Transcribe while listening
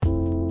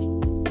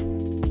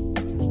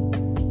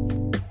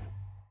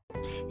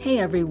Hey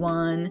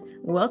everyone,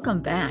 welcome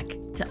back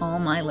to all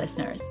my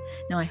listeners.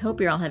 Now, I hope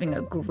you're all having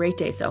a great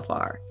day so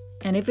far.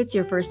 And if it's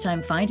your first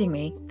time finding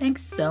me,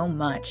 thanks so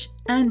much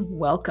and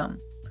welcome.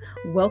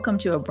 Welcome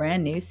to a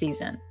brand new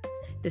season.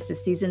 This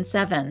is season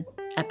 7,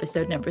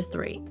 episode number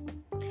 3.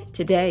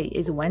 Today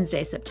is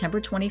Wednesday, September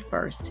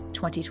 21st,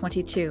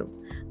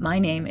 2022. My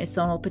name is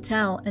Sonal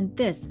Patel, and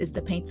this is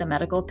the Paint the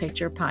Medical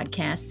Picture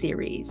podcast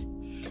series.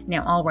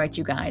 Now, all right,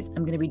 you guys,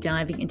 I'm going to be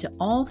diving into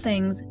all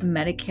things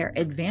Medicare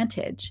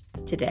Advantage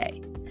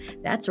today.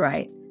 That's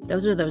right.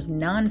 Those are those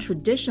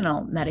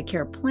non-traditional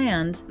Medicare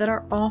plans that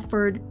are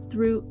offered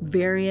through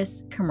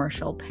various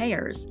commercial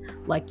payers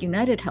like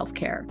United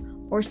Healthcare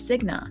or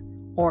Cigna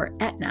or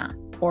Aetna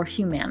or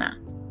Humana.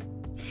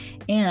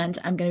 And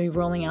I'm going to be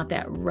rolling out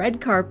that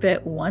red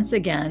carpet once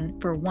again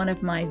for one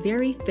of my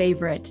very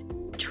favorite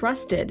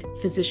trusted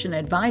physician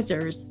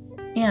advisors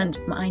and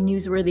my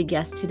newsworthy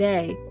guest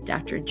today,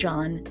 Dr.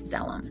 John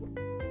Zelem.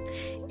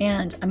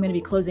 And I'm going to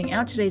be closing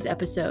out today's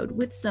episode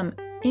with some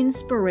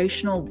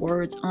inspirational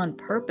words on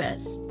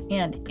purpose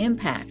and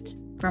impact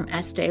from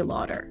Estée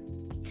Lauder.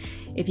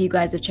 If you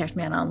guys have checked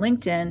me out on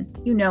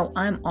LinkedIn, you know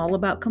I'm all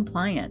about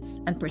compliance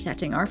and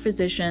protecting our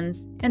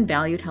physicians and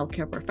valued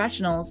healthcare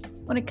professionals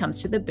when it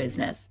comes to the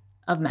business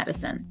of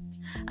medicine.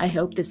 I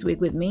hope this week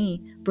with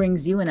me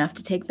brings you enough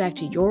to take back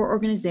to your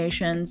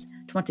organizations,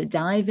 to want to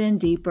dive in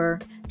deeper,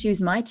 to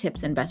use my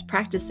tips and best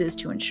practices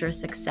to ensure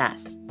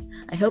success.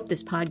 I hope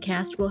this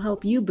podcast will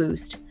help you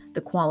boost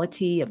the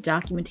quality of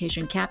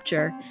documentation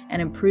capture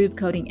and improve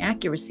coding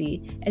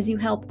accuracy as you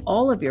help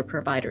all of your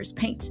providers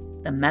paint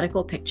the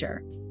medical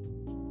picture.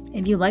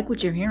 If you like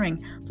what you're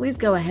hearing, please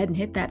go ahead and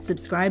hit that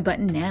subscribe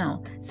button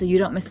now so you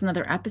don't miss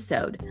another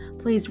episode.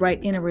 Please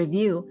write in a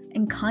review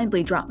and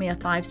kindly drop me a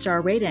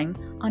 5-star rating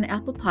on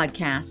Apple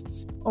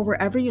Podcasts or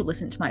wherever you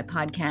listen to my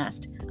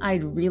podcast.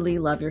 I'd really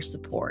love your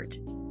support.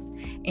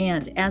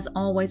 And as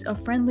always, a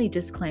friendly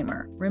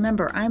disclaimer.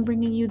 Remember, I'm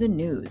bringing you the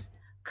news,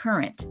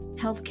 current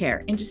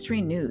healthcare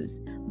industry news,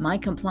 my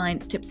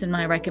compliance tips and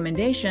my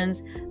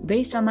recommendations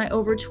based on my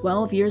over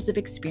 12 years of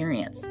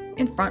experience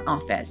in front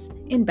office,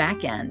 in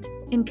back end,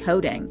 in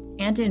coding,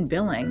 and in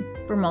billing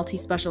for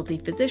multi-specialty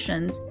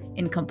physicians,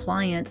 in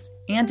compliance,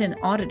 and in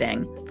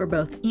auditing for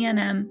both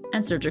E&M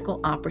and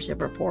surgical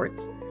operative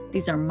reports.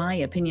 These are my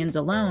opinions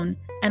alone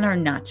and are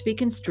not to be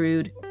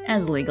construed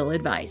as legal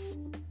advice.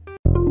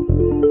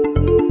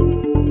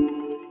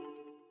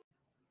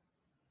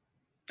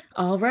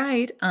 All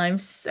right, I'm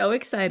so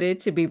excited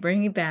to be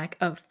bringing back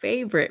a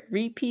favorite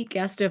repeat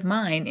guest of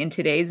mine in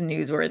today's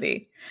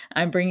Newsworthy.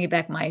 I'm bringing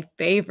back my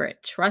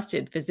favorite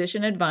trusted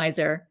physician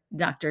advisor,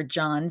 Dr.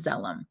 John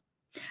Zelem.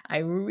 I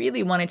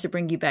really wanted to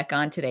bring you back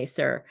on today,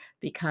 sir,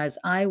 because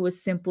I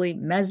was simply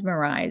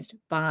mesmerized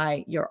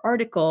by your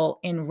article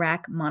in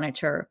Rack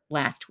Monitor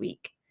last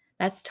week.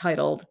 That's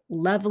titled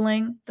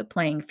Leveling the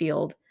Playing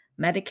Field,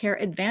 Medicare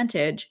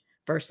Advantage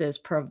versus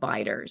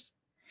Providers.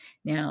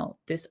 Now,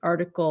 this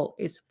article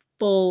is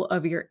full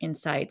of your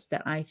insights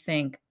that I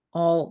think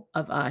all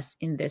of us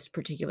in this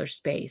particular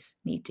space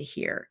need to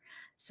hear.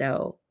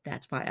 So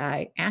that's why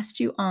I asked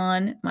you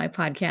on my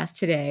podcast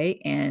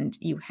today, and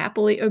you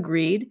happily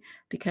agreed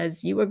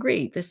because you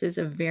agree this is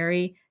a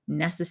very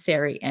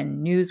necessary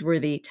and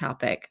newsworthy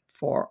topic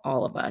for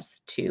all of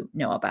us to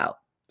know about.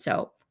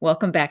 So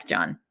welcome back,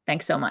 John.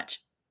 Thanks so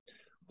much.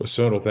 Well,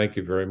 Sonal, thank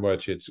you very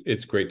much.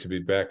 It's great to be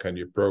back on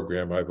your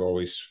program. I've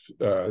always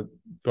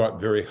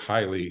thought very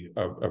highly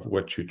of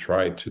what you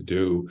tried to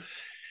do,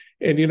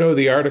 and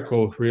the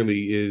article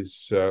really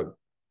is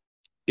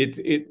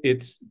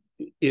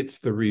it's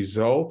the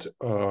result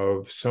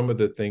of some of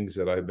the things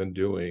that I've been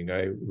doing.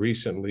 I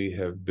recently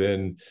have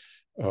been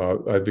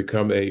I've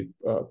become a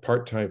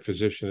part-time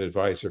physician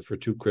advisor for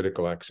 2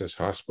 critical access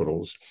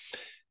hospitals,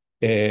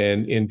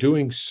 and in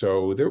doing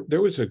so,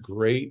 there was a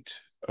great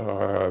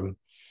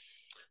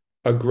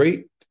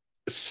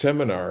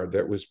seminar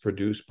that was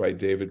produced by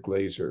David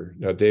Glazer.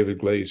 Now, David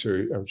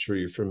Glazer, I'm sure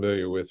you're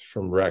familiar with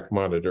from Rack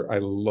Monitor. I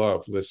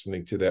love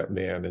listening to that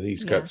man, and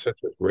he's got such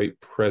a great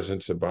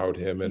presence about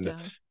him and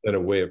a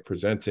way of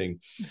presenting.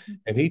 Mm-hmm.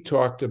 And he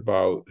talked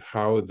about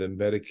how the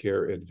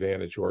Medicare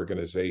Advantage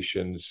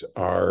organizations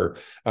are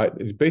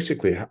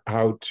basically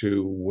how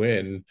to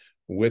win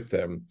with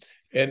them.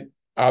 And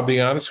I'll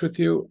be honest with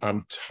you,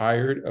 I'm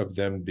tired of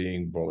them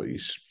being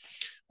bullies.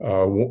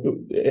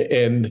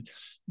 And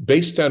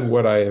based on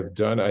what I have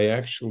done, I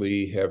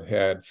actually have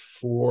had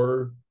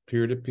 4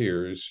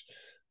 peer-to-peers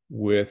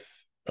with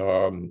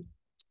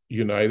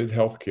United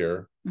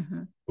Healthcare,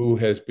 mm-hmm. who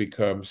has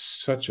become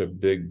such a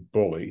big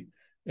bully,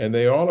 and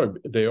they all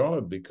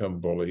have become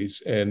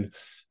bullies. And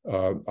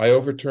I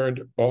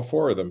overturned all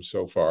 4 of them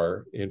so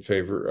far in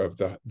favor of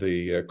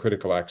the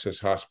critical access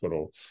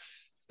hospital.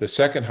 The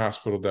second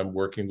hospital that I'm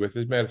working with,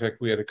 as a matter of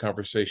fact, we had a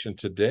conversation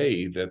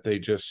today that they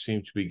just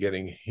seem to be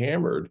getting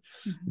hammered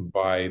mm-hmm.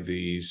 by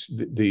these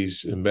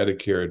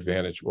Medicare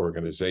Advantage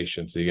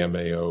organizations, the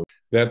MAO.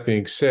 That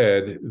being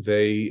said,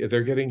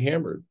 they're getting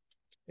hammered,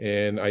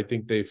 and I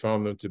think they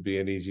found them to be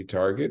an easy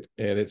target,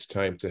 and it's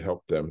time to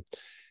help them.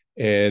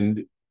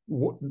 And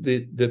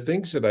the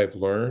things that I've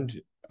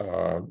learned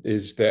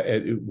is that,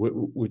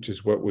 which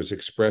is what was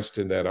expressed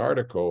in that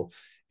article,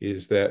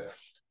 is that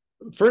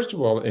first of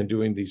all, in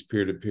doing these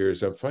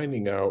peer-to-peers, I'm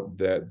finding out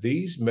that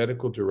these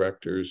medical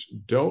directors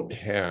don't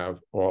have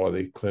all of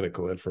the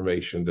clinical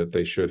information that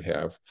they should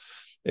have.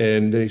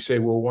 And they say,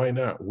 well, why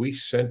not? We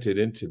sent it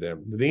into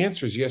them. The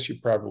answer is yes, you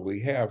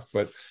probably have,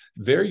 but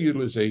their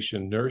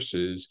utilization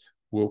nurses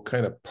will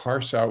kind of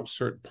parse out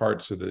certain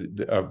parts of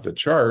the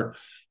chart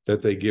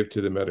that they give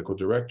to the medical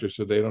director,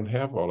 so they don't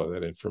have all of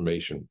that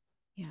information.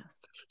 Yes.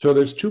 So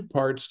there's two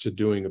parts to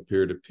doing a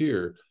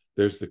peer-to-peer.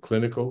 There's the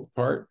clinical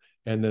part,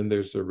 and then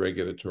there's the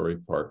regulatory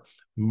part.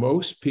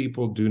 Most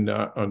people do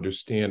not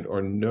understand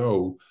or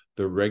know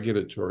the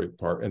regulatory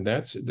part, and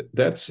that's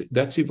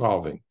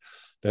evolving.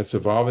 That's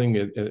evolving,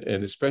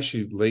 and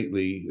especially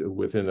lately,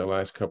 within the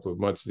last couple of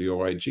months, the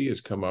OIG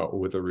has come out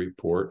with a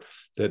report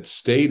that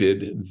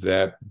stated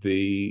that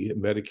the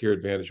Medicare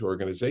Advantage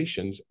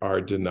organizations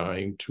are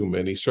denying too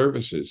many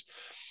services.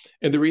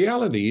 And the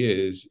reality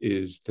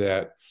is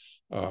that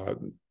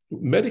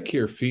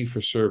Medicare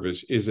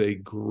fee-for-service is a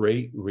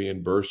great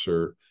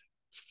reimburser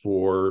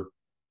for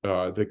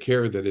the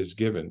care that is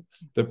given.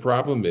 The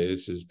problem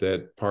is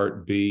that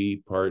Part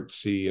B, Part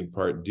C, and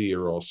Part D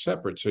are all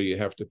separate, so you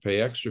have to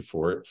pay extra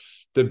for it.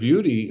 The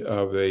beauty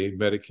of a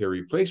Medicare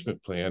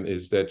replacement plan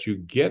is that you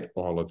get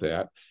all of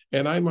that,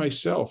 and I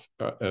myself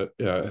have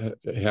a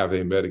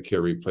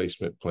Medicare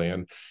replacement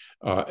plan,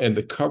 and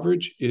the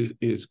coverage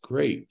is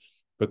great.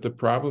 But the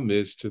problem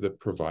is to the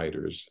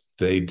providers.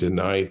 They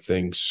deny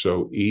things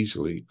so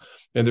easily.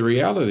 And the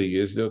reality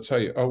is they'll tell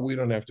you, oh, we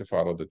don't have to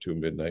follow the 2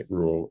 midnight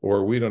rule,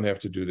 or we don't have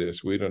to do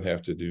this, we don't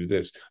have to do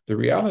this. The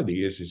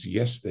reality is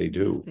yes, they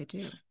do. Yes, they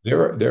do.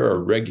 There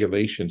are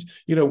regulations.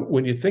 You know,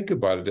 when you think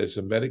about it, as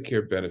a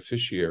Medicare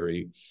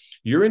beneficiary,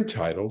 you're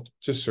entitled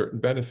to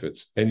certain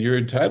benefits, and you're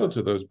entitled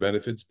to those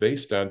benefits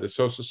based on the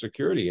Social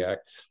Security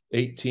Act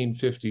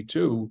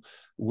 1852,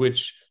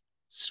 which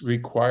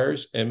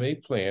requires MA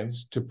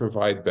plans to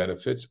provide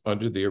benefits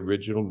under the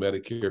original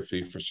Medicare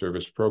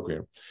fee-for-service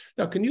program.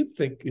 Now, can you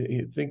think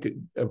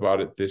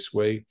about it this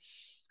way?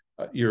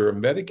 You're a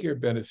Medicare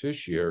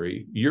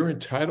beneficiary, you're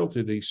entitled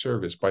to the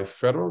service by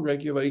federal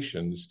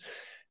regulations,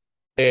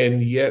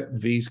 and yet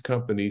these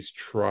companies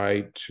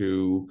try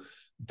to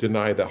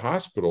deny the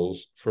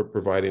hospitals for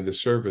providing the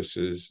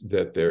services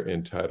that they're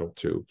entitled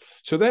to.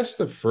 So that's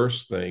the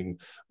first thing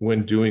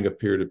when doing a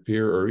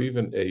peer-to-peer or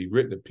even a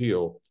written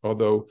appeal,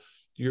 although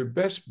your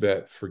best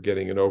bet for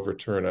getting an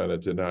overturn on a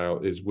denial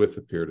is with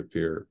a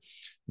peer-to-peer,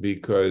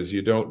 because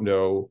you don't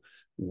know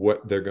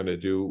what they're going to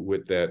do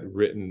with that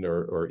written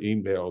or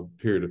emailed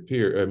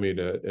peer-to-peer,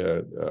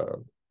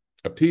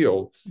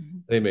 appeal. Mm-hmm.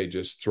 They may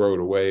just throw it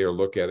away or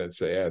look at it and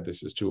say,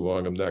 this is too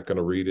long, I'm not going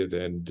to read it,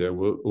 and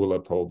we'll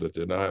uphold the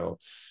denial.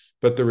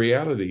 But the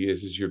reality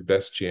is your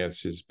best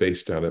chance is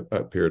based on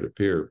a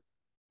peer-to-peer.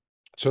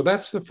 So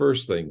that's the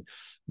first thing,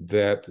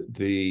 that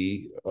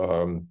the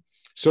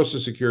Social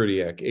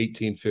Security Act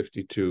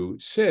 1852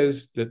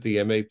 says that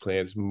the MA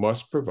plans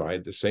must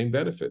provide the same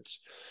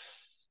benefits.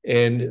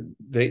 And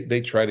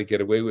they try to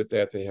get away with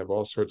that. They have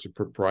all sorts of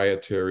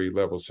proprietary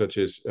levels, such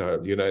as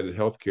United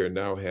Healthcare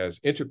now has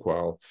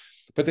Interqual,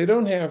 but they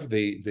don't have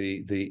the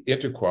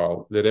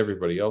Interqual that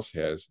everybody else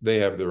has. They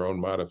have their own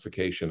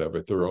modification of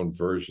it, their own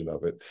version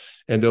of it.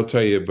 And they'll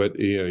tell you, but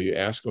you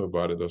ask them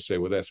about it, they'll say,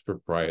 well, that's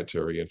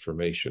proprietary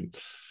information.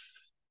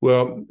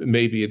 Well,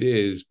 maybe it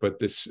is,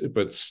 but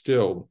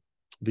still.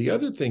 The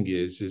other thing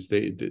is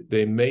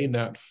they may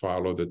not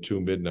follow the 2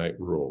 midnight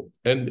rule,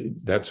 and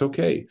that's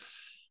okay.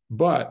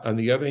 But on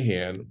the other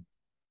hand,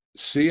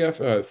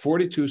 42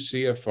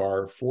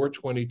 CFR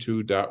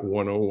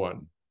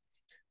 422.101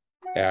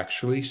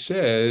 actually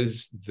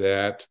says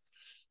that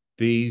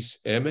these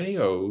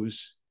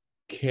MAOs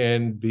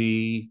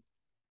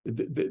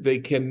they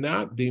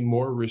cannot be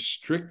more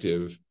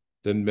restrictive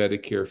than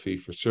Medicare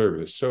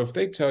fee-for-service. So if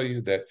they tell you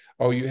that,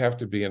 oh, you have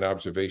to be in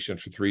observation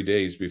for 3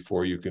 days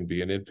before you can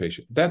be an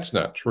inpatient, that's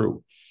not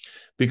true,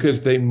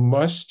 because they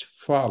must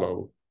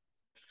follow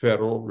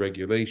federal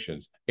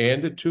regulations.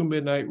 And the 2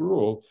 midnight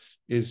rule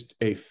is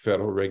a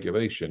federal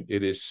regulation.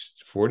 It is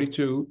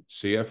 42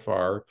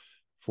 CFR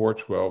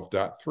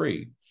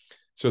 412.3.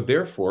 So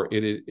therefore,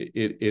 it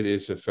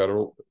is a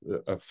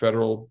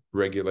federal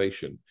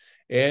regulation.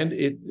 And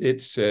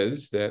it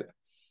says that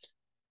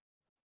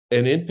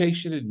an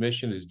inpatient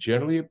admission is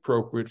generally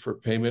appropriate for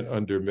payment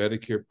under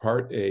Medicare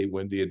Part A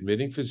when the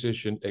admitting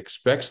physician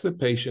expects the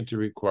patient to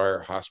require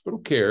hospital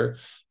care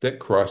that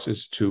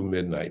crosses 2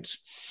 midnights.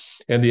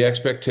 And the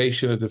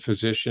expectation of the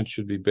physician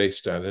should be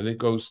based on, and it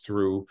goes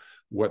through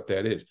what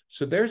that is.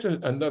 So there's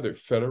another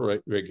federal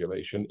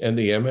regulation, and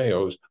the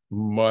MAOs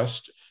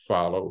must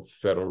follow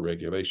federal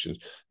regulations.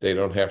 They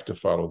don't have to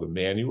follow the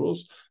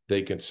manuals.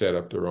 They can set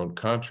up their own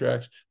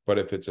contracts, but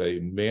if it's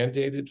a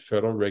mandated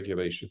federal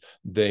regulation,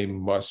 they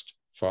must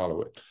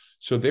follow it.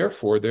 So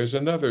therefore, there's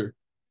another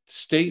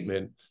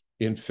statement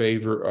in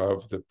favor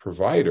of the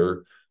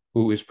provider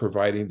who is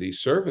providing these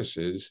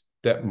services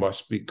that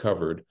must be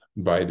covered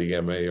by the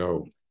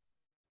MAO.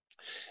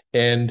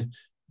 And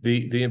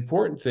the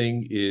important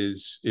thing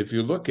is, if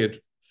you look at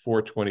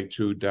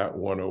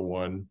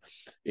 422.101,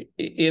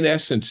 in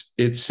essence,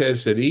 it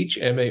says that each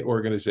MA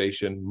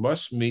organization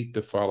must meet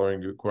the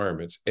following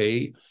requirements.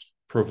 A,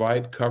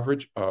 provide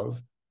coverage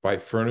of, by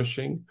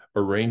furnishing,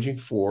 arranging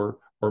for,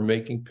 or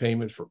making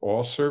payment for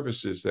all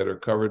services that are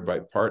covered by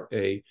Part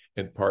A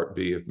and Part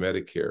B of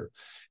Medicare.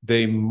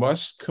 They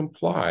must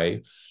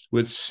comply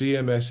with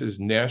CMS's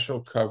national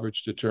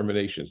coverage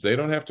determinations. They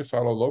don't have to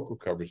follow local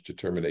coverage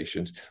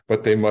determinations,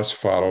 but they must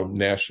follow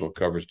national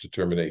coverage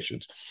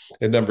determinations.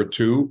 And number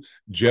two,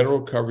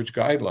 general coverage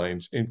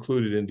guidelines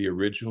included in the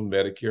original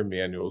Medicare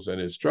manuals and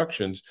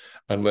instructions,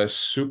 unless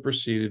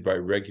superseded by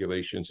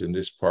regulations in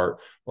this part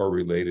or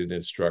related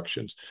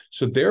instructions.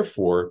 So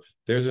therefore,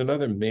 there's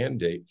another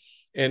mandate.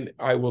 And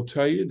I will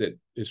tell you that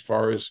as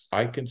far as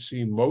I can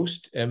see,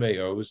 most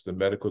MAOs, the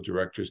medical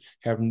directors,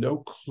 have no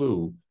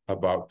clue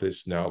about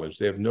this knowledge.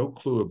 They have no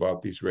clue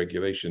about these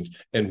regulations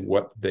and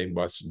what they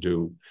must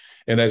do.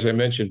 And as I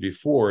mentioned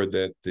before,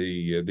 that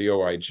the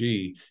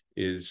OIG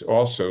is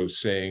also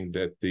saying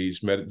that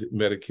these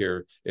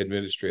Medicare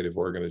administrative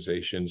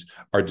organizations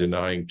are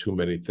denying too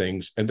many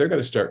things, and they're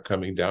going to start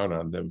coming down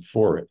on them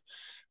for it.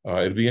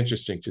 It'd be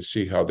interesting to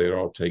see how that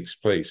all takes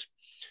place.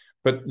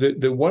 But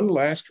the one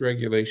last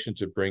regulation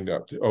to bring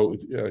up,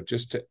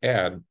 just to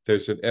add,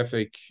 there's an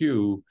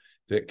FAQ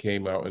that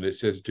came out, and it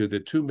says, do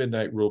the two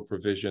midnight rule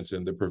provisions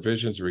and the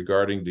provisions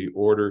regarding the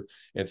order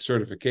and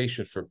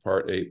certification for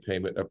Part A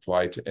payment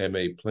apply to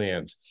MA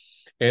plans?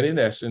 And in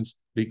essence,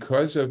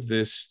 because of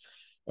this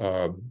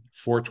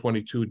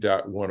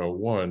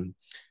 422.101,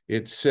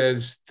 it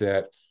says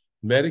that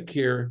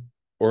Medicare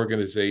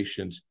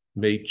organizations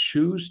may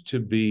choose to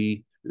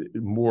be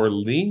more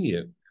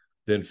lenient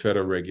than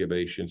federal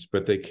regulations,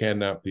 but they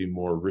cannot be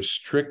more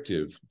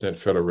restrictive than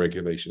federal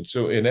regulations.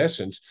 So in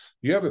essence,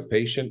 you have a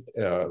patient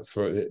on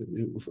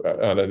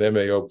an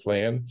MAO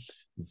plan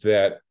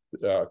that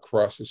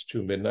crosses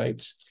two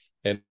midnights,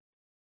 and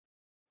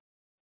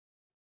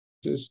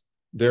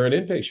they're an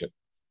inpatient.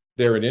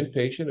 They're an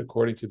inpatient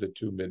according to the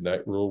two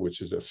midnight rule,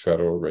 which is a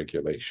federal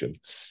regulation.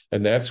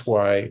 And that's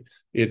why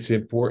it's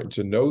important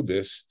to know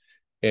this.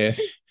 And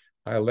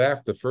I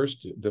laughed the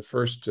first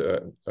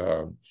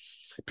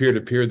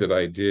peer-to-peer that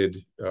I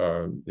did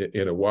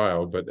in a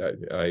while, but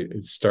I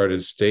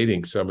started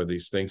stating some of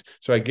these things.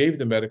 So I gave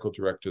the medical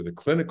director the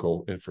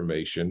clinical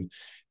information,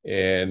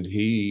 and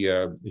he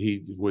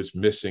was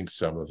missing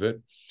some of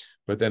it.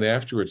 But then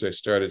afterwards, I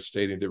started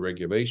stating the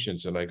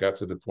regulations, and I got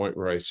to the point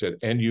where I said,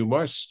 and you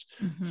must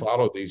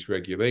follow these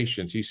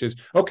regulations. He says,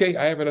 okay,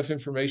 I have enough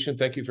information.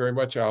 Thank you very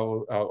much.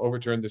 I'll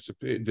overturn this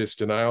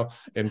denial,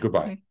 and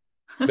goodbye.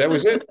 That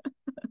was it.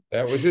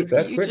 That was it.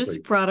 That you quickly.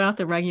 Just brought out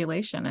the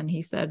regulation, and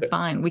he said,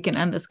 fine, we can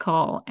end this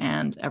call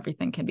and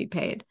everything can be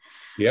paid.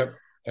 Yep,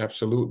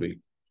 absolutely.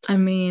 I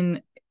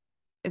mean,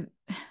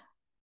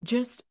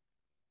 just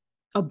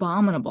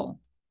abominable,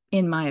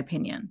 in my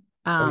opinion,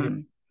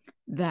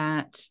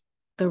 that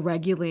the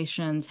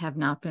regulations have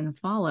not been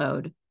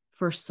followed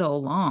for so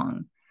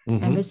long.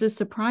 And this is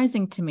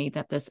surprising to me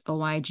that this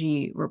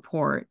OIG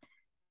report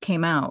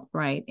came out,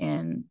 right,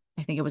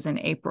 I think it was in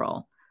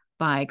April,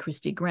 by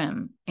Trusty.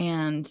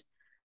 And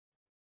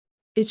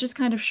it's just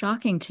kind of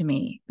shocking to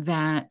me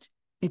that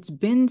it's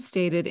been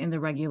stated in the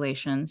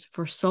regulations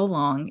for so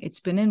long.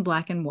 It's been in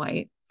black and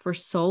white for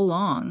so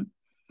long.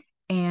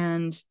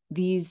 And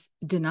these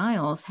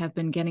denials have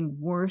been getting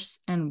worse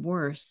and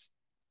worse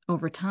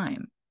over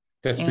time.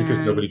 That's because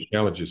nobody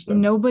challenges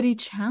them. Nobody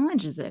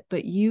challenges it.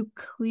 But you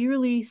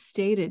clearly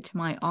stated to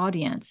my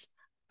audience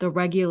the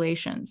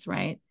regulations,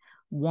 right?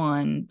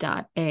 1.A.B.C,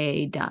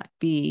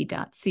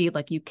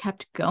 like you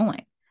kept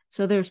going.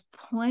 So there's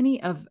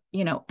plenty of,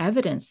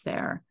 evidence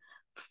there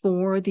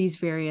for these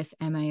various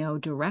MAO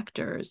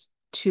directors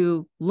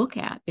to look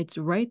at. It's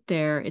right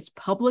there. It's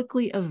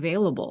publicly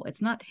available.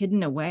 It's not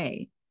hidden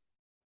away.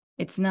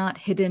 It's not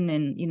hidden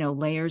in,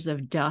 layers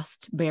of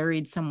dust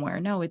buried somewhere.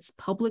 No, it's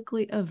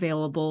publicly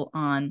available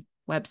on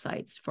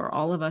websites for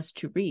all of us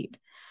to read.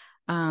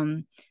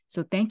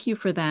 So thank you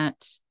for that.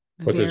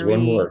 But there's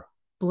one more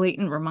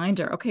blatant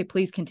reminder. Okay,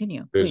 please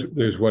continue.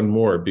 There's one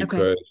more,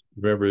 because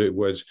remember, it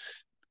was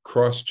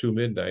cross two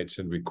midnights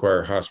and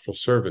require hospital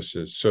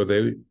services. So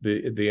the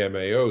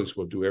MAOs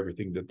will do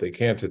everything that they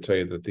can to tell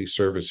you that these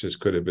services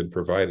could have been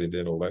provided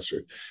in a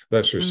lesser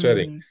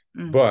setting.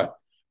 But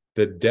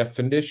the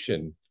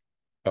definition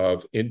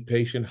of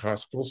inpatient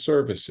hospital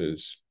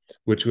services,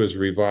 which was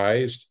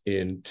revised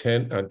on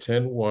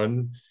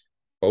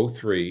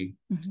 10/1/03,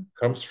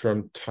 comes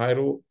from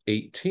Title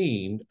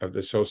 18 of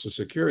the Social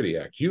Security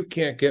Act. You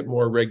can't get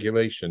more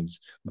regulations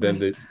than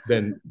the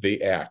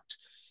Act.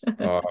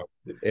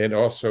 And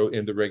also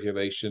in the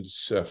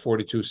regulations,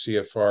 42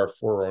 CFR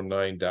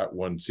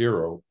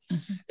 409.10.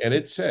 And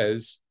it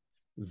says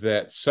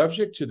that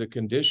subject to the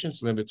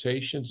conditions,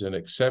 limitations, and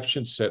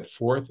exceptions set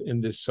forth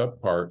in this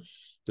subpart,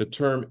 the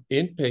term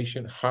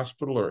inpatient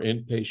hospital or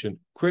inpatient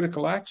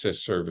critical access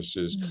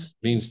services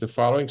means the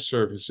following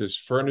services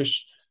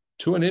furnished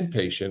to an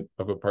inpatient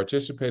of a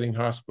participating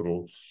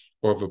hospital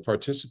or of a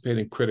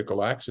participating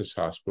critical access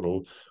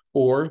hospital,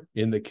 or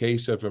in the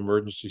case of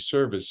emergency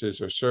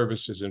services or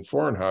services in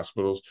foreign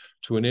hospitals,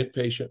 to an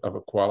inpatient of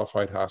a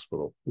qualified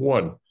hospital.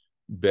 One,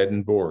 bed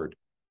and board.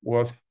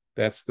 Well,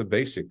 that's the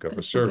basic of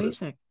a service.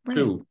 Basic, right.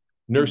 Two,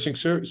 nursing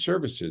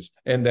services,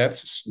 and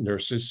that's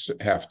nurses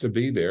have to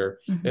be there,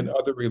 and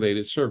other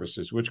related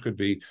services, which could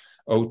be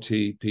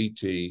OT,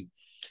 PT,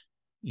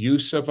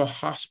 use of a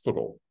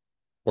hospital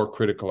or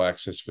critical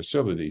access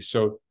facility.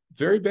 So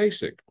very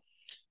basic.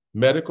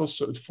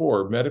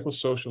 Four, medical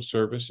social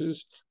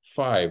services.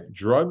 Five,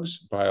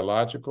 drugs,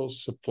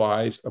 biologicals,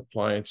 supplies,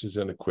 appliances,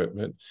 and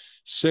equipment.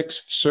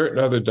 Six, certain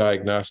other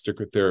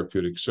diagnostic or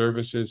therapeutic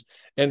services.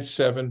 And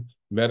seven,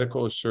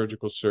 medical or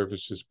surgical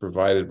services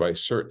provided by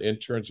certain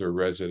interns or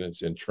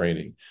residents in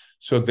training.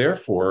 So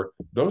therefore,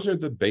 those are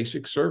the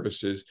basic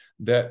services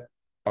that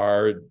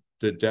are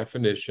the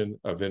definition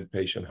of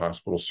inpatient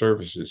hospital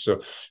services.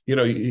 So,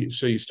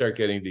 so you start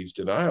getting these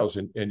denials,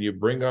 and you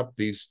bring up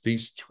these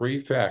three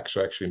facts.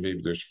 Actually, maybe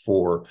there's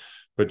four,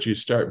 but you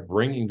start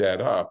bringing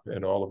that up,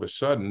 and all of a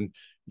sudden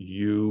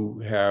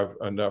you have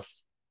enough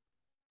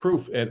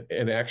proof.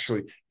 And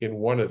actually, in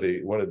one of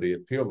the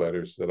appeal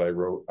letters that I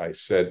wrote, I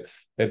said,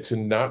 and to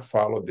not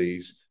follow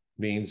these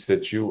means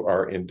that you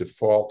are in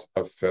default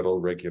of federal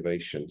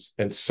regulations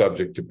and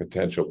subject to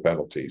potential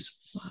penalties.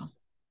 Wow.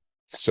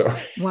 So,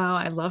 wow,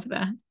 I love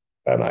that.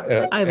 And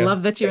I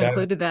love that you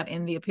included that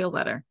in the appeal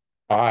letter.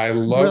 I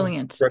love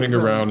running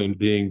around and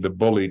being the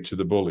bully to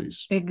the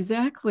bullies.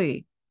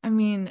 Exactly. I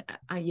mean,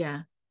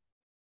 yeah.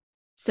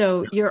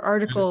 So your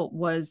article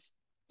was,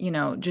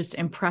 just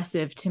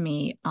impressive to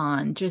me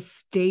on just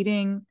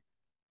stating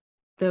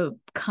the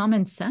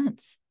common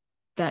sense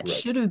that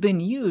should have been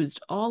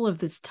used all of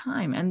this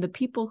time. And the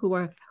people who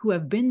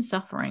have been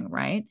suffering,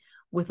 right,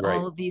 with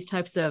all of these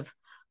types of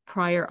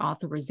prior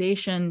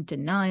authorization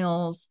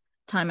denials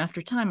time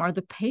after time are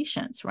the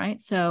patients, right?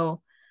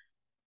 So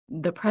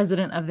the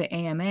president of the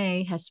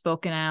AMA has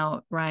spoken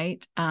out,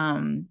 right?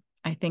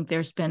 I think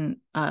there's been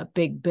a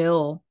big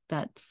bill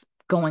that's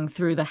going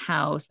through the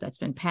House, that's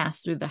been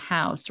passed through the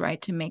House,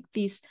 right, to make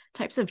these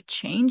types of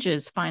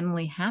changes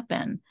finally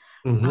happen,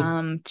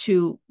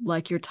 to,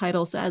 like your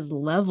title says,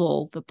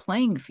 level the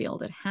playing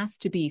field. It has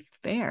to be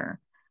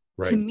fair.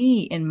 To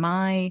me, in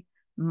my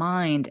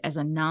mind as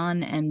a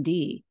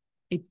non-MD,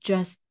 it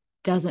just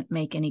doesn't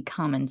make any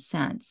common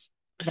sense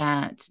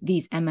that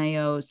these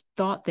MAOs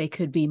thought they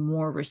could be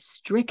more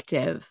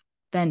restrictive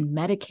than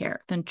Medicare,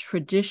 than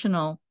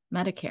traditional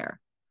Medicare.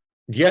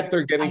 Yet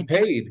they're getting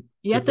paid.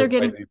 Yet they're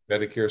getting these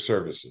Medicare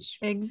services.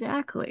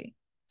 Exactly.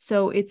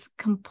 So it's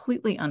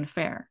completely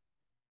unfair.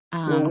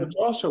 Well, what's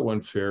also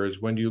unfair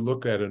is when you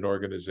look at an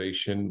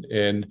organization,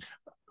 and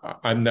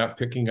I'm not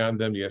picking on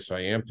them. Yes, I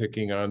am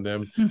picking on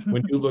them.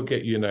 When you look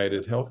at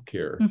United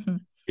Healthcare,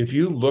 if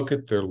you look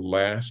at their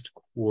last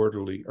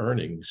quarterly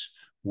earnings,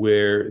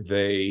 where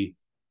they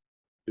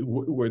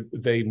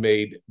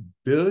made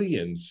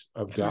billions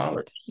of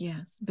dollars,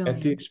 yes, billions,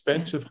 at the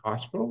expense of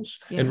hospitals.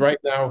 Yes. And right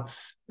now,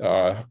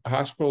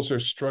 hospitals are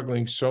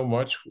struggling so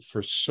much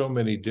for so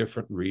many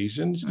different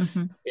reasons.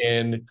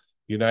 And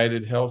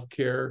United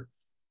Healthcare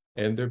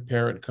and their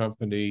parent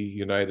company,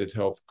 United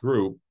Health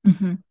Group,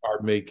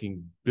 are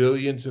making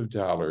billions of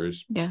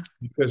dollars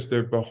because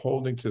they're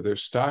beholden to their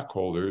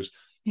stockholders,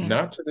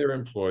 not to their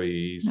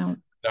employees,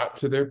 not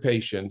to their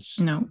patients,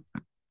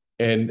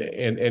 and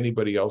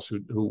anybody else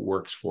who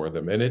works for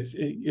them. And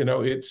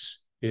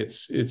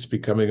it's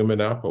becoming a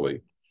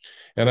monopoly.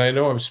 And I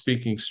know I'm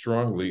speaking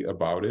strongly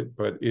about it,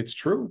 but it's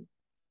true.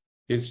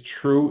 It's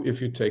true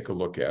if you take a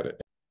look at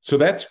it. So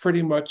that's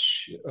pretty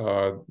much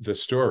the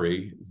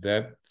story.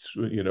 That's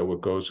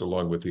what goes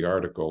along with the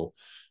article.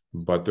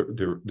 But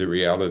the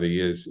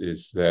reality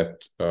is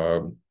that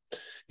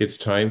it's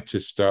time to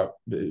stop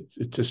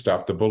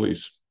the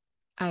bullies.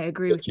 I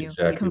agree with you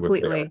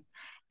completely.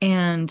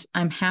 And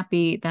I'm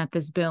happy that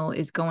this bill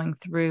is going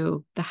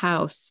through the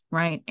House,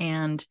 right?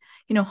 And,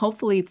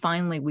 hopefully,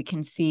 finally, we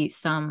can see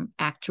some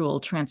actual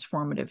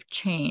transformative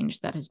change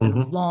that has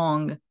been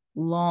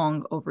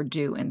long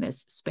overdue in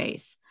this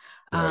space.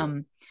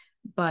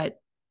 But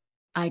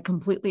I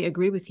completely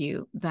agree with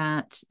you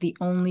that the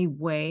only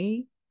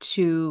way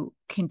to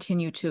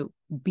continue to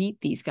beat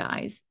these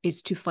guys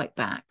is to fight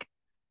back.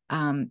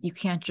 You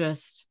can't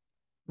just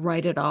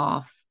write it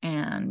off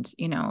and,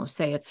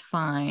 say it's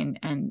fine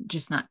and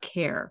just not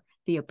care.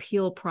 The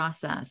appeal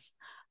process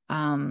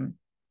can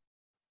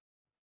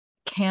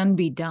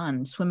be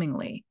done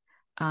swimmingly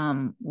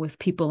with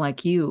people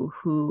like you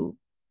who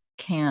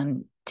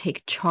can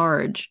take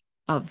charge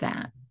of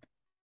that.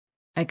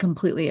 I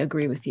completely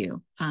agree with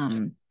you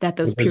that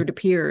those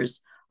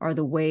peer-to-peers are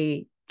the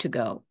way to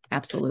go.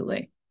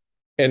 Absolutely.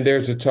 And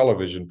there's a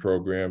television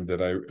program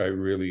that I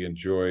really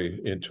enjoy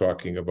in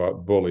talking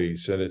about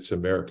bullies, and it's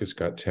America's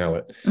Got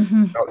Talent. I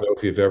don't know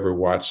if you've ever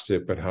watched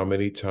it, but how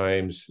many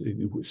times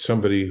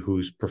somebody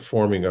who's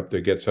performing up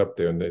there gets up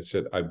there and they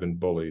said, I've been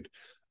bullied.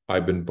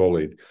 I've been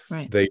bullied.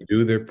 They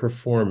do their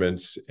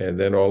performance, and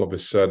then all of a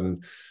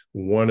sudden,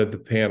 one of the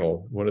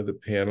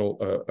panel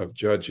of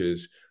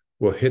judges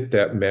will hit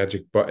that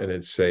magic button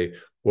and say,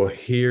 well,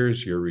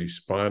 here's your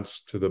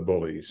response to the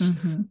bullies.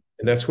 Mm-hmm.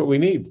 And that's what we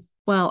need.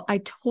 Well, I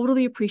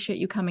totally appreciate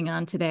you coming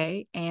on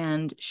today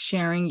and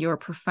sharing your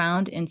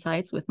profound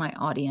insights with my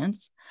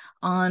audience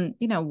on,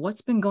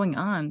 what's been going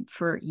on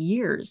for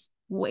years,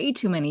 way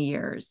too many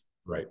years,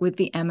 right, with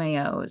the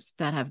MAOs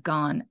that have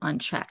gone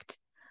unchecked.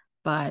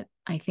 But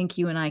I think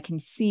you and I can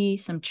see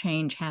some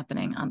change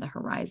happening on the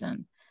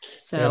horizon.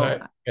 So,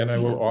 and I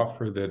yeah. will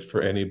offer that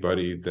for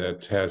anybody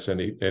that has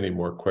any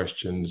more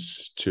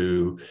questions,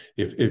 to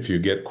if you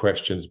get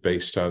questions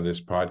based on this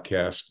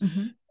podcast,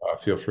 Mm-hmm.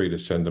 Feel free to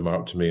send them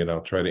out to me, and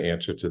I'll try to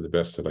answer to the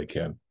best that I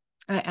can.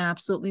 I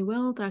absolutely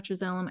will, Dr.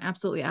 Zelem.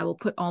 Absolutely. I will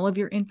put all of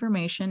your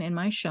information in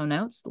my show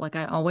notes, like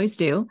I always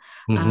do,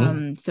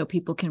 so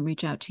people can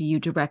reach out to you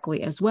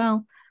directly as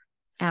well.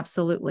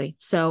 Absolutely.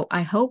 So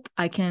I hope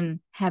I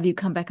can have you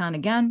come back on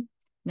again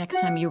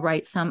next time you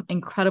write some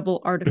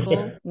incredible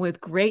article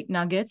with great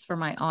nuggets for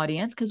my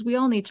audience, because we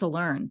all need to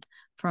learn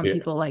from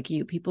people like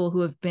you, people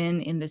who have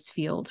been in this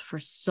field for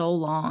so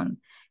long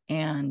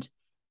and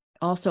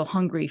also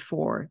hungry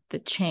for the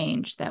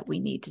change that we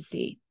need to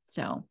see.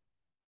 So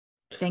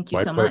thank you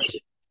so much.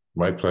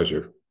 My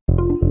pleasure.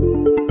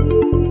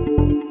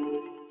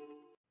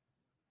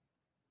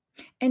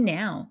 And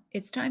now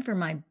it's time for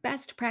my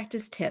best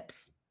practice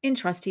tips in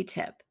Trusty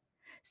Tip.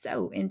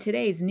 So, in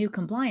today's new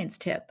compliance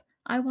tip,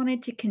 I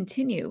wanted to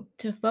continue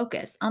to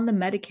focus on the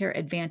Medicare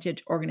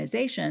Advantage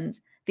organizations,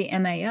 the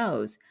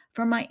MAOs,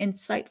 from my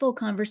insightful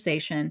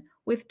conversation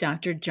with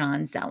Dr.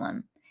 John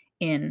Zelem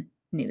in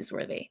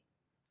Newsworthy.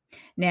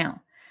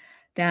 Now,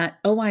 that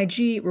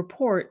OIG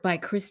report by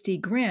Christy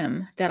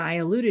Grimm that I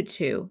alluded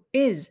to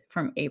is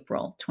from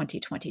April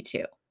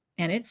 2022,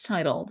 and it's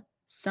titled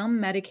Some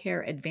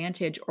Medicare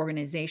Advantage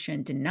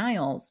Organization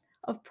Denials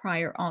of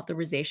Prior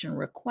Authorization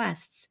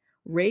Requests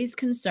Raise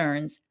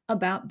Concerns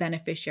About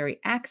Beneficiary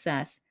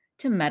Access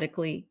to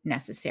Medically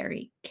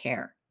Necessary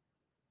Care.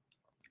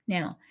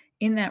 Now,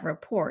 in that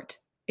report,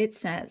 it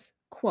says,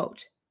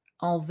 quote,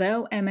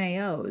 although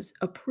MAOs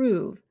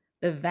approve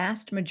the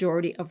vast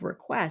majority of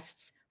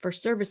requests for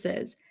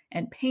services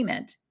and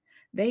payment,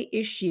 they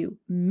issue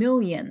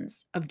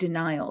millions of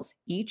denials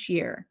each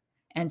year,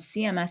 and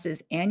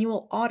CMS's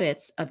annual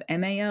audits of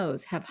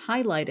MAOs have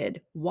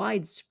highlighted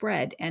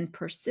widespread and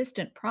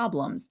persistent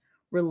problems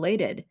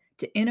related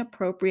to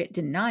inappropriate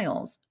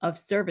denials of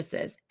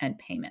services and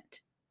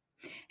payment.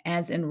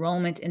 As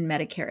enrollment in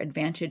Medicare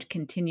Advantage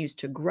continues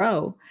to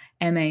grow,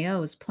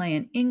 MAOs play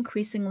an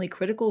increasingly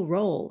critical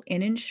role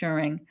in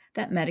ensuring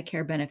that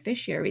Medicare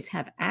beneficiaries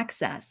have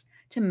access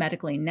to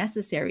medically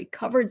necessary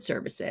covered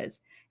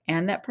services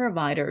and that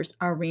providers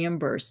are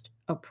reimbursed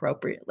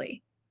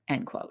appropriately.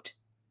 End quote.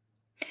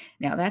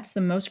 Now, that's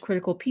the most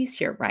critical piece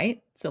here,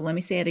 right? So let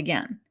me say it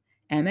again.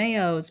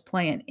 MAOs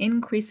play an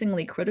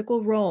increasingly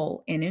critical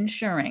role in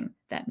ensuring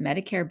that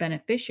Medicare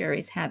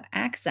beneficiaries have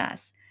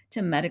access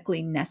to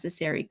medically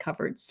necessary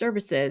covered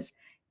services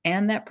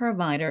and that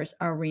providers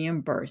are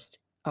reimbursed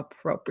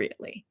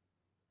appropriately.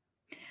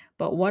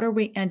 But what are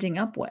we ending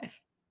up with,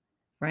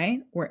 right?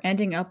 We're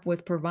ending up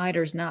with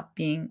providers not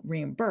being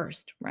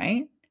reimbursed,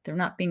 right? They're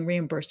not being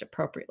reimbursed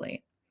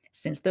appropriately,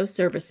 since those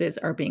services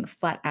are being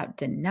flat out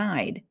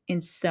denied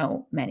in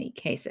so many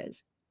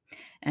cases.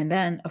 And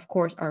then, of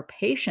course, our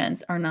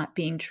patients are not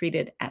being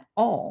treated at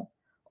all,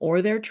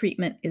 or their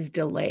treatment is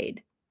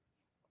delayed.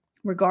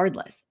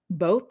 Regardless,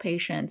 both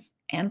patients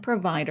and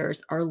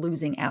providers are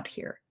losing out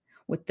here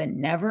with the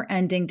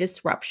never-ending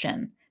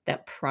disruption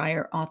that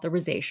prior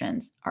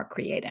authorizations are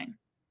creating.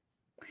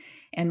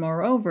 And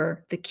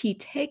moreover, the key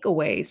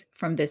takeaways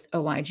from this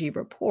OIG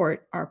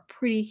report are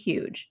pretty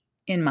huge,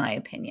 in my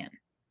opinion.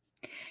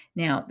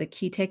 Now, the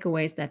key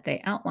takeaways that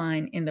they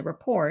outline in the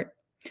report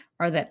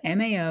are that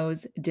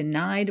MAOs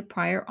denied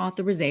prior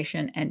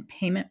authorization and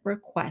payment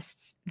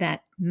requests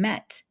that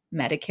met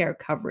Medicare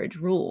coverage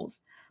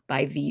rules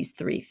by these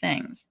three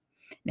things.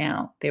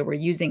 Now, they were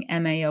using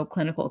MAO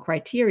clinical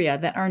criteria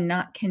that are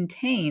not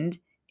contained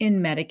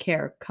in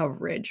Medicare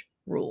coverage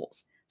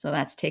rules. So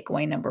that's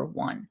takeaway number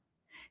one.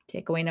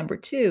 Takeaway number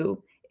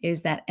two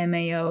is that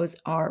MAOs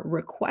are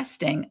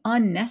requesting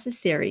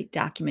unnecessary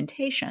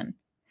documentation.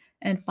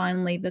 And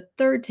finally, the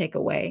third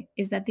takeaway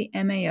is that the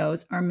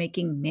MAOs are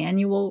making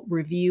manual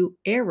review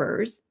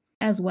errors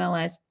as well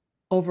as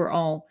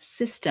overall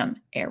system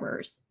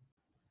errors.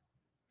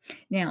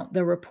 Now,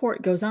 the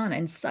report goes on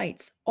and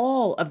cites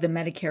all of the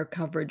Medicare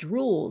coverage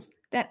rules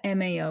that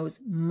MAOs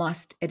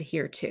must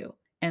adhere to,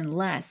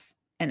 unless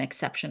an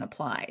exception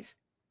applies.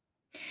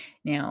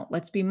 Now,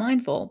 let's be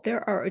mindful,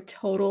 there are a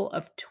total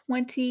of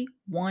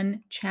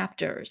 21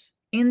 chapters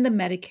in the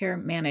Medicare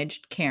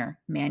Managed Care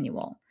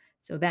Manual.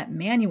 So that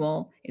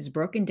manual is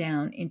broken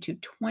down into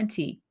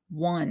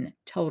 21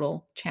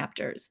 total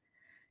chapters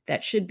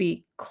that should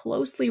be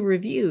closely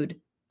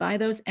reviewed by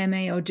those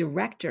MAO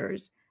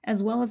directors,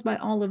 as well as by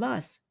all of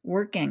us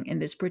working in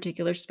this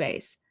particular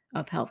space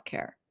of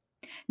healthcare.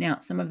 Now,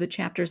 some of the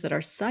chapters that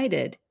are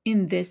cited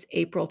in this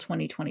April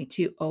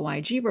 2022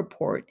 OIG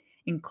report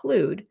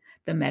include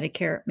the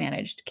Medicare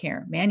Managed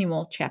Care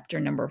Manual, chapter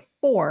number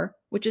 4,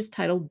 which is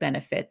titled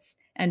Benefits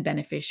and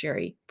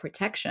Beneficiary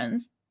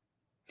Protections,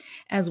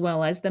 as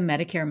well as the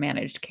Medicare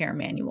Managed Care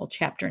Manual,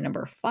 chapter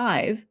number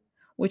 5,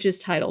 which is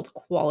titled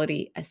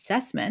Quality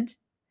Assessment,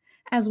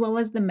 as well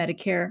as the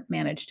Medicare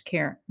Managed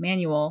Care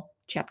Manual,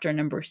 chapter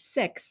number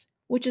 6,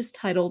 which is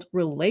titled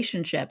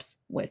Relationships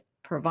with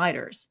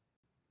Providers.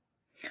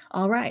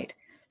 All right,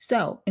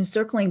 so in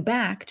circling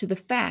back to the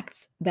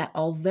facts that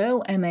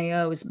although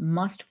MAOs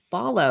must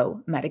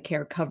follow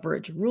Medicare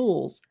coverage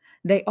rules,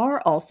 they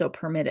are also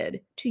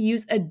permitted to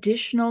use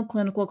additional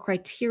clinical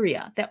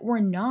criteria that were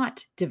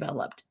not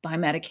developed by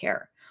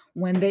Medicare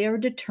when they are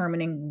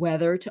determining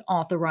whether to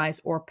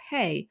authorize or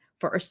pay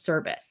for a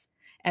service,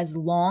 as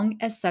long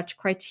as such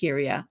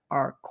criteria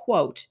are,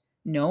 quote,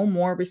 no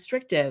more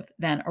restrictive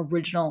than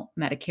original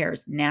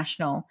Medicare's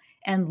national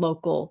and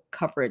local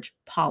coverage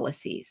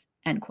policies,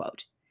 end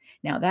quote.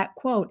 Now, that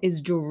quote is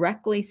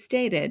directly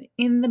stated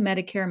in the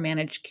Medicare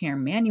Managed Care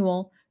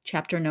Manual,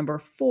 chapter number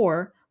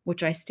 4,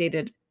 which I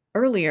stated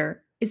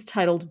earlier is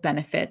titled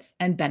Benefits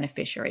and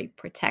Beneficiary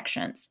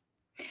Protections.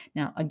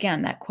 Now,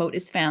 again, that quote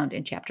is found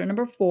in chapter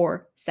number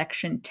 4,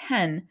 section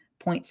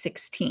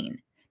 10.16.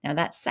 Now,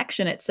 that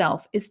section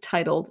itself is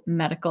titled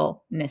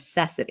Medical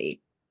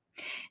Necessity.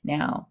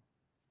 Now,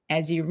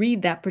 as you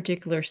read that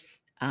particular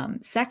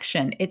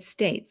section, it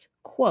states,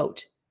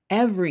 quote,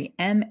 every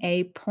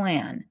MA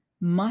plan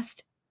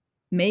must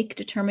make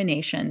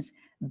determinations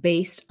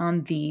based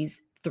on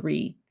these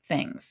 3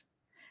 things.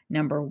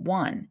 Number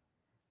 1,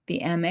 the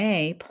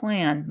MA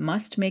plan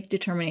must make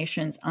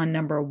determinations on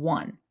number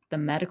 1, the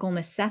medical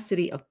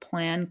necessity of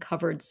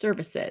plan-covered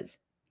services,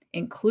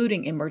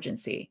 including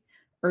emergency,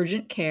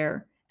 urgent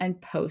care,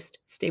 and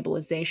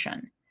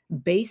post-stabilization,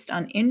 based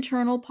on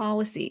internal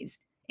policies,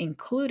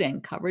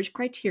 including coverage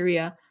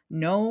criteria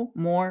no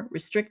more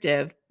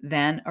restrictive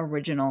than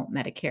original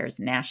Medicare's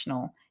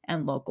national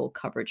and local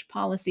coverage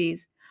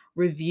policies,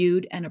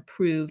 reviewed and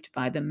approved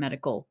by the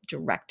medical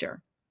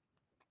director.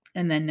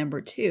 And then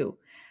number 2,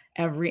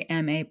 every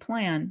MA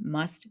plan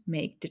must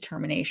make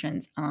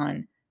determinations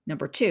on,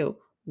 number 2,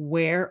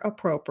 where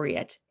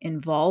appropriate,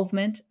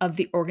 involvement of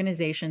the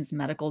organization's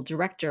medical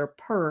director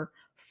per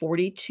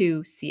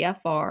 42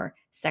 CFR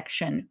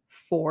section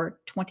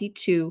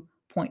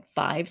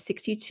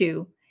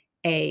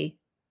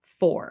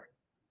 422.562A4.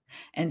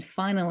 And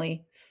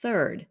finally,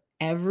 third,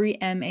 every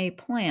MA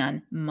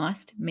plan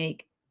must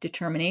make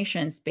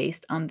determinations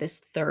based on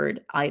this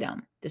third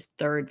item, this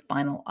third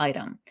final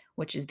item,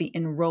 which is the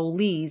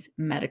enrollee's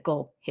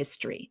medical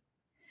history.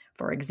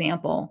 For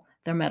example,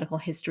 their medical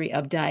history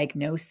of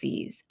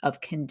diagnoses, of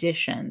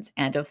conditions,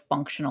 and of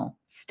functional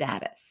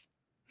status,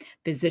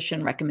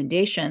 physician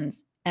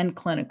recommendations, and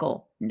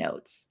clinical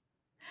notes.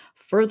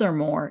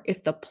 Furthermore,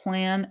 if the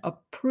plan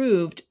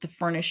approved the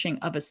furnishing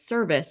of a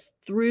service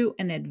through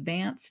an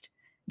advanced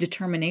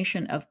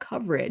determination of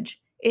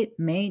coverage, it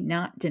may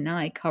not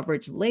deny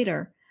coverage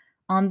later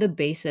on the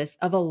basis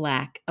of a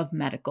lack of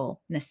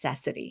medical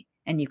necessity.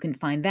 And you can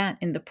find that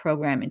in the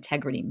Program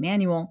Integrity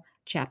Manual,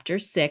 Chapter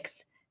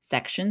 6,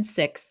 Section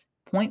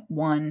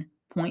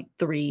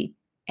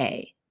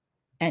 6.1.3a,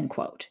 end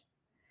quote.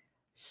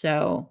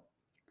 So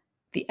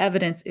the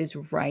evidence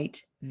is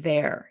right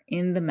there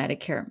in the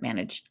Medicare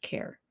Managed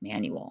Care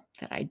Manual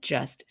that I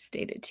just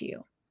stated to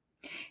you.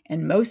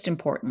 And most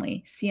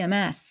importantly,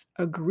 CMS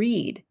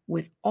agreed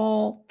with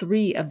all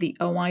 3 of the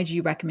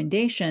OIG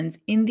recommendations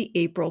in the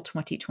April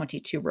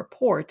 2022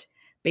 report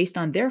based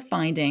on their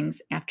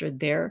findings after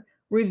their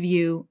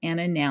review and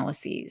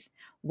analyses,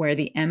 where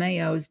the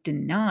MAOs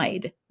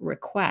denied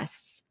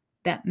requests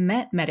that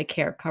met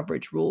Medicare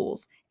coverage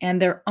rules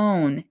and their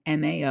own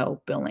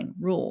MAO billing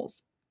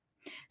rules.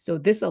 So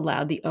this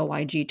allowed the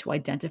OIG to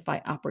identify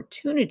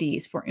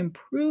opportunities for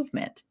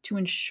improvement to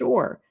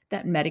ensure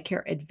that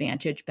Medicare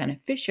Advantage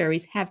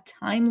beneficiaries have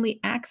timely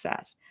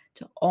access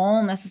to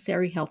all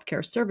necessary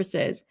healthcare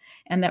services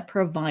and that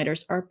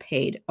providers are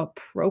paid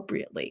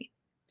appropriately.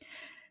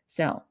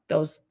 So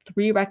those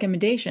 3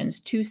 recommendations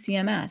to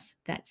CMS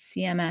that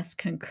CMS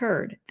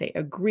concurred, they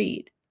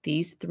agreed,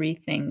 these 3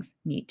 things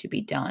need to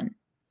be done.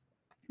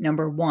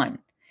 Number 1,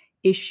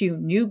 issue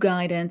new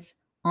guidance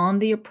on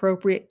the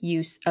appropriate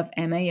use of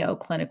MAO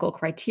clinical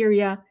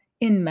criteria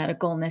in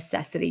medical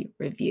necessity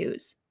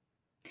reviews.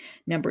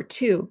 Number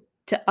 2,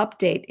 to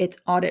update its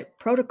audit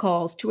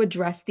protocols to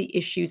address the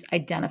issues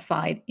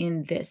identified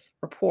in this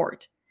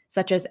report,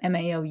 such as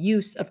MAO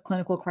use of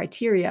clinical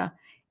criteria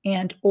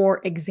and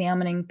or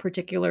examining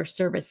particular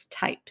service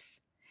types.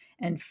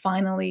 And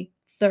finally,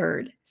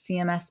 third,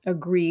 CMS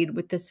agreed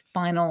with this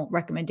final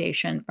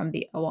recommendation from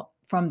the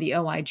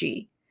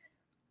OIG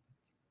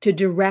to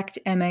direct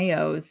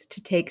MAOs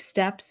to take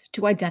steps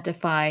to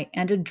identify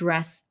and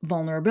address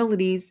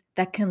vulnerabilities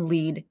that can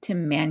lead to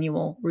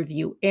manual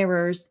review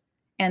errors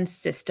and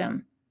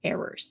system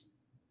errors.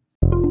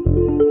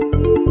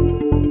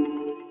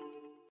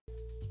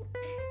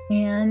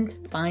 And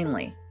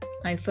finally,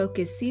 I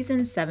focus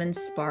Season 7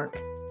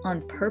 Spark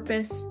on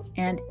purpose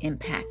and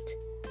impact.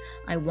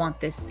 I want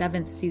this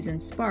 7th season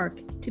spark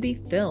to be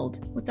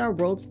filled with our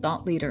world's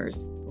thought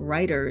leaders,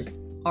 writers,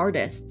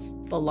 artists,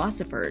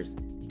 philosophers,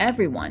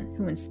 everyone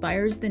who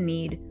inspires the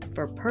need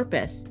for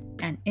purpose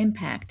and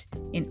impact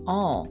in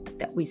all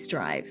that we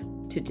strive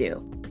to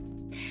do.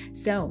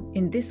 So,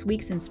 in this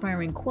week's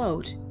inspiring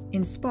quote,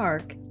 in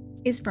Spark,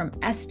 is from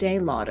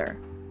Estée Lauder.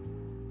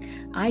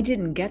 I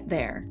didn't get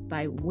there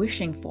by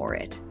wishing for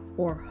it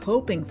or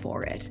hoping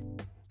for it,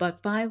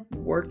 but by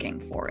working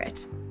for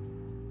it.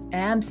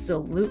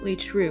 Absolutely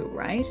true,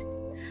 right?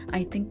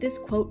 I think this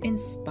quote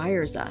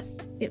inspires us.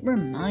 It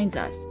reminds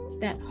us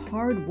that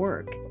hard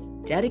work,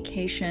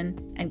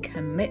 dedication, and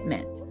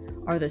commitment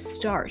are the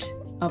start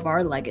of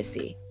our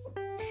legacy.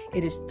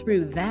 It is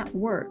through that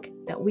work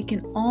that we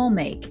can all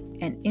make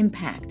an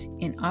impact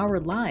in our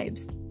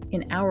lives,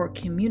 in our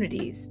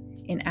communities,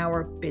 in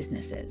our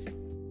businesses.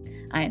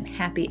 I am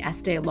happy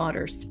Estée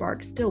Lauder's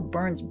spark still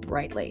burns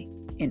brightly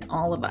in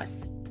all of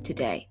us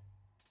today.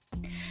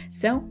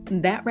 So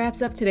that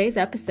wraps up today's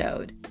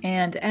episode.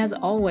 And as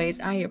always,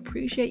 I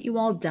appreciate you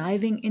all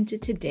diving into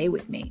today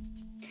with me.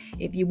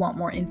 If you want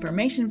more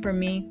information from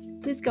me,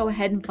 please go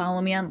ahead and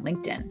follow me on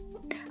LinkedIn.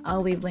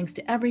 I'll leave links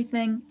to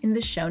everything in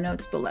the show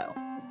notes below.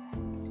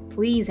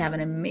 Please have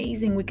an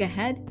amazing week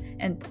ahead,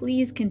 and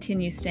please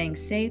continue staying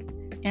safe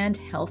and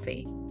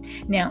healthy.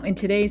 Now, in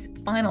today's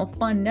final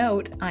fun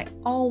note, I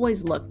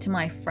always look to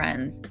my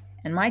friends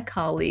and my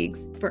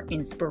colleagues for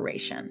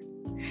inspiration.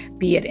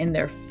 Be it in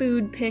their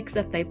food pics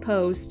that they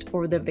post,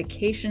 or the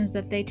vacations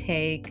that they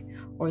take,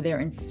 or their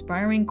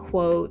inspiring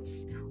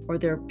quotes, or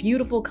their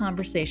beautiful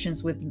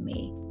conversations with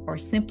me, or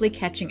simply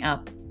catching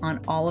up on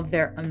all of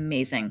their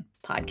amazing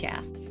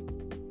podcasts.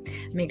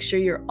 Make sure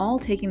you're all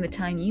taking the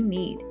time you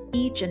need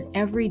each and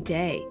every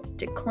day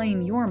to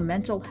claim your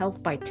mental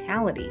health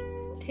vitality.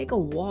 Take a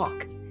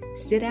walk,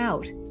 sit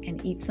out,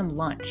 and eat some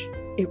lunch.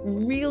 It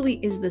really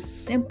is the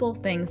simple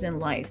things in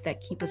life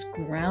that keep us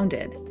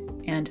grounded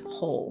and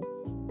whole.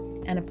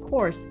 And of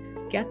course,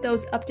 get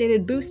those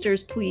updated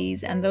boosters,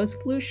 please, and those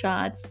flu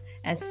shots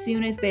as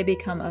soon as they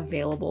become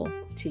available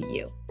to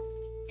you.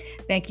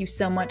 Thank you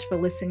so much for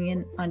listening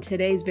in on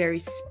today's very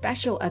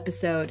special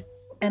episode,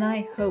 and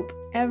I hope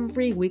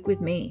every week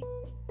with me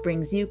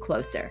brings you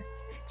closer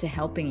to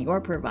helping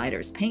your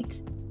providers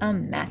paint a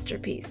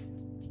masterpiece.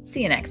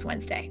 See you next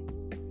Wednesday.